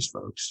housing for these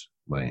folks,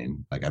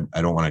 Lane. Like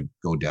I don't want to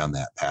go down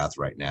that path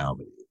right now,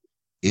 but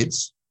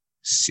it's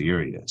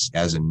serious.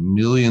 As in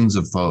millions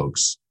of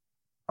folks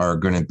are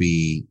going to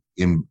be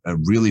in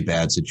really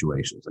bad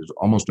situations. There's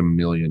almost 1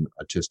 million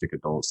autistic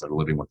adults that are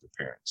living with their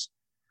parents.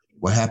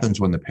 What happens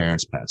when the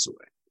parents pass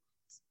away?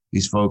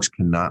 These folks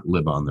cannot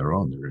live on their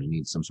own. They're going to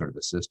need some sort of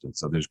assistance.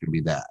 So there's going to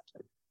be that.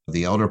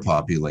 The elder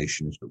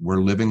population,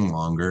 we're living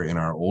longer and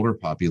our older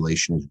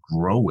population is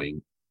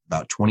growing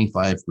about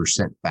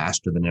 25%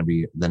 faster than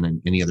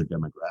in any other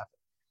demographic.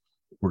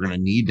 We're going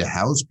to need to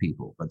house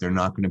people, but they're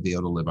not going to be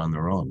able to live on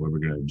their own. We're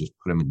going to just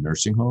put them in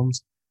nursing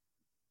homes.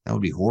 That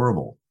would be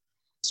horrible.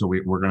 So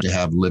we're going to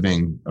have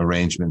living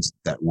arrangements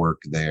that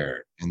work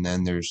there. And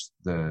then there's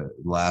the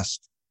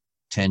last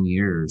 10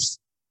 years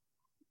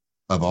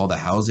of all the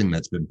housing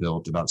that's been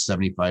built, about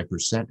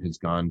 75% has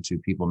gone to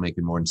people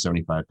making more than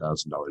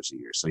 $75,000 a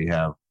year. So you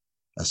have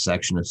a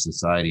section of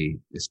society,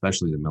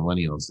 especially the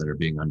millennials, that are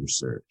being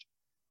underserved.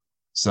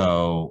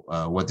 So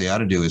what they ought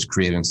to do is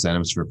create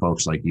incentives for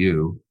folks like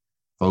you,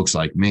 folks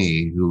like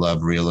me who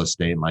love real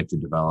estate and like to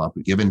develop,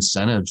 give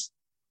incentives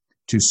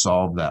to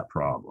solve that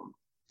problem.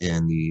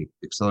 And the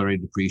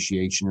accelerated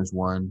depreciation is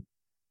one.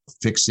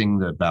 Fixing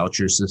the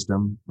voucher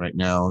system. Right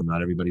now,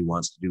 not everybody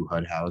wants to do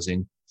HUD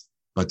housing,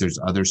 but there's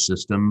other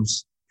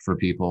systems for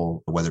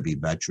people, whether it be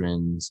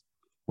veterans,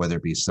 whether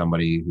it be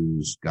somebody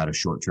who's got a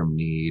short-term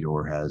need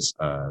or has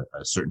a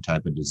certain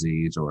type of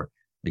disease, or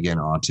again,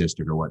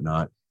 autistic or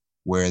whatnot,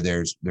 where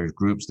there's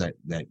groups that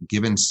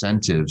give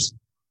incentives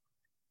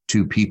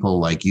to people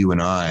like you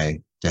and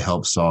I to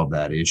help solve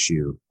that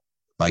issue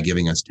by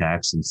giving us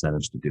tax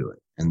incentives to do it.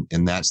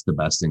 And that's the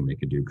best thing they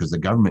could do, because the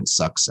government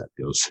sucks at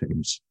those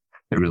things.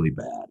 They're really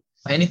bad.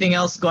 Anything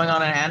else going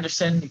on in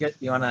Anderson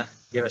you want to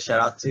give a shout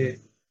out to?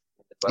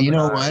 You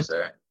know what?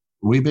 Or?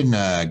 We've been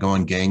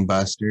going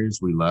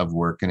gangbusters. We love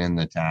working in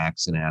the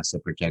tax and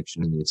asset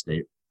protection and the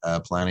estate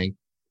planning.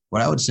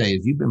 What I would say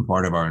is you've been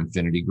part of our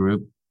Infinity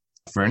group.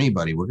 For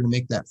anybody, we're going to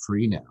make that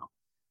free now.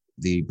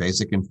 The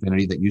basic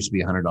Infinity that used to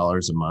be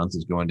 $100 a month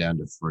is going down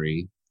to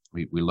free.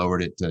 We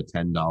lowered it to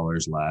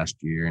 $10 last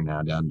year and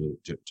now down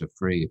to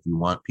free. If you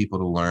want people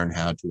to learn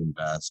how to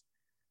invest,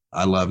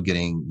 I love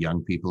getting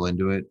young people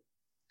into it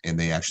and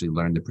they actually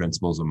learn the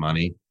principles of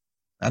money.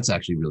 That's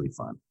actually really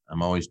fun.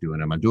 I'm always doing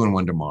them. I'm doing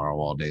one tomorrow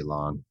all day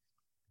long,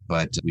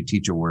 but we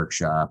teach a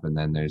workshop, and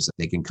then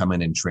they can come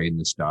in and trade in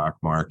the stock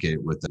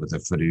market with a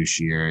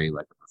fiduciary,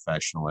 like a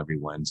professional, every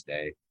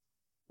Wednesday.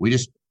 We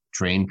just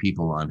train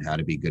people on how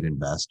to be good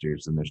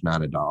investors, and there's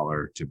not a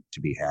dollar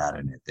to be had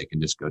in it. They can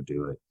just go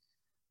do it.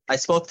 I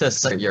spoke to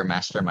some of your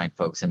mastermind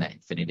folks in the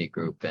Infinity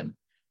group, and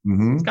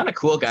Mm-hmm. it's kind of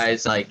cool,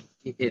 guys. Like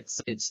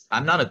it's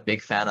I'm not a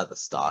big fan of the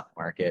stock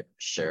market,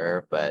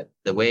 sure, but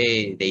the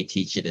way they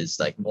teach it is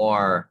like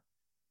more,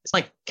 it's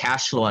like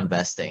cash flow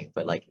investing,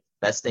 but like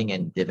investing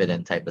in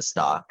dividend type of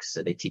stocks.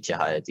 So they teach you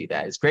how to do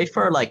that. It's great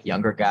for like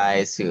younger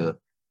guys who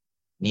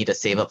need to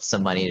save up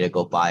some money to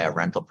go buy a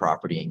rental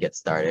property and get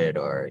started,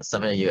 or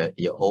some of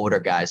you older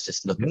guys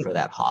just looking for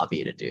that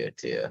hobby to do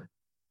too.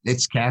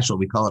 It's casual.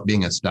 We call it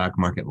being a stock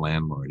market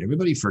landlord.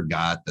 Everybody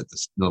forgot that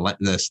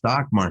the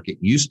stock market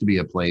used to be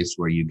a place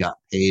where you got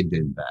paid to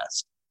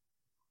invest.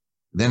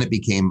 Then it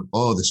became,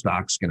 oh, the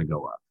stock's going to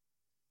go up.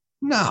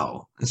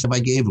 No. So if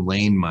I gave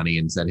Lane money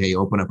and said, hey,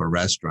 open up a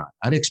restaurant,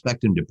 I'd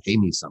expect him to pay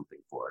me something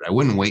for it. I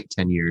wouldn't wait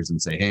 10 years and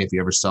say, hey, if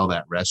you ever sell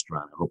that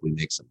restaurant, I hope we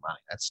make some money.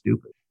 That's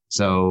stupid.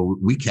 So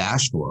we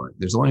cash flow it.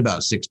 There's only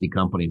about 60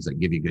 companies that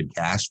give you good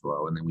cash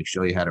flow, and then we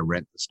show you how to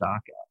rent the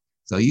stock out.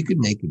 So you could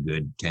make a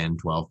good 10,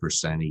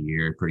 12% a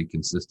year pretty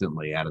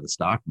consistently out of the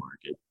stock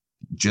market,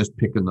 just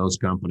picking those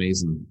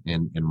companies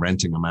and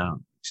renting them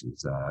out. which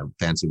is a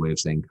fancy way of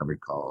saying covered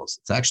calls.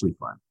 It's actually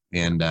fun.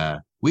 And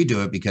we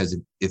do it because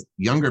if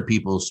younger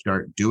people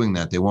start doing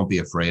that, they won't be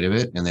afraid of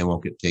it and they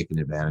won't get taken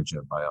advantage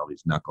of by all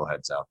these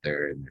knuckleheads out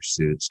there in their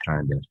suits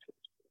trying to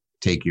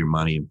take your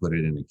money and put it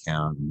in an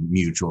account,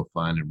 mutual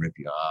fund, and rip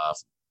you off.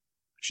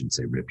 I shouldn't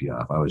say rip you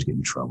off. I always get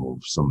in trouble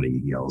if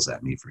somebody yells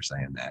at me for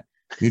saying that.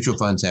 Mutual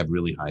funds have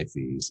really high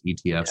fees.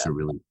 ETFs are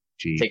really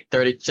cheap. Take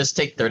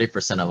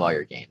 30% of all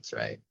your gains,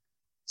 right?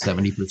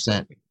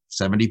 70%.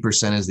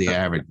 70% is the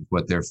average,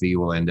 what their fee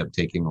will end up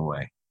taking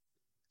away.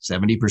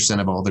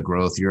 70% of all the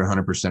growth, you're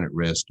 100% at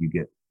risk. You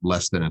get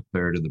less than a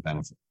third of the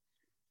benefit.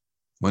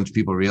 Once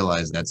people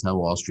realize that's how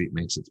Wall Street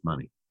makes its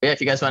money. Yeah, if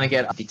you guys want to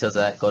get details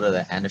of that, go to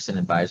the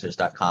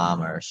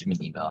andersonadvisors.com or shoot me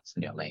an email,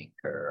 send you a link.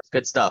 Or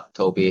good stuff,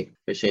 Toby.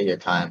 Appreciate your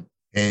time.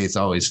 Hey, it's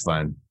always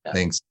fun. Yeah.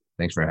 Thanks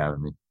for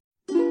having me.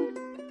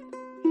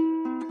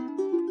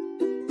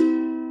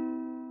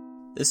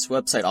 This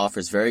website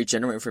offers very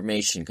general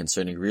information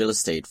concerning real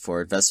estate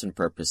for investment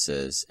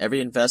purposes.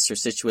 Every investor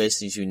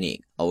situation is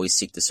unique. Always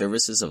seek the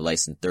services of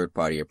licensed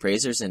third-party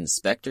appraisers and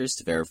inspectors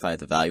to verify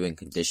the value and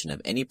condition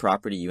of any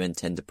property you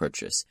intend to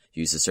purchase.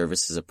 Use the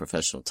services of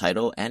professional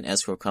title and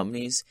escrow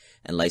companies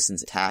and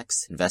licensed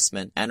tax,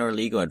 investment, and or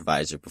legal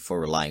advisor before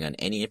relying on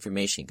any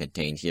information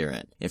contained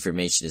herein.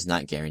 Information is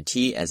not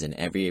guaranteed, as in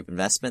every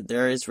investment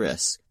there is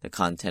risk. The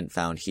content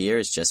found here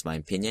is just my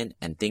opinion,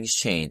 and things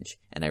change,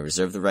 and I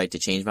reserve the right to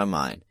change my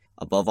mind.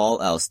 Above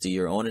all else, do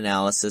your own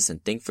analysis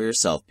and think for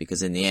yourself,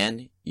 because in the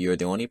end, you are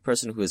the only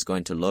person who is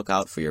going to look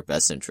out for your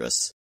best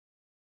interests.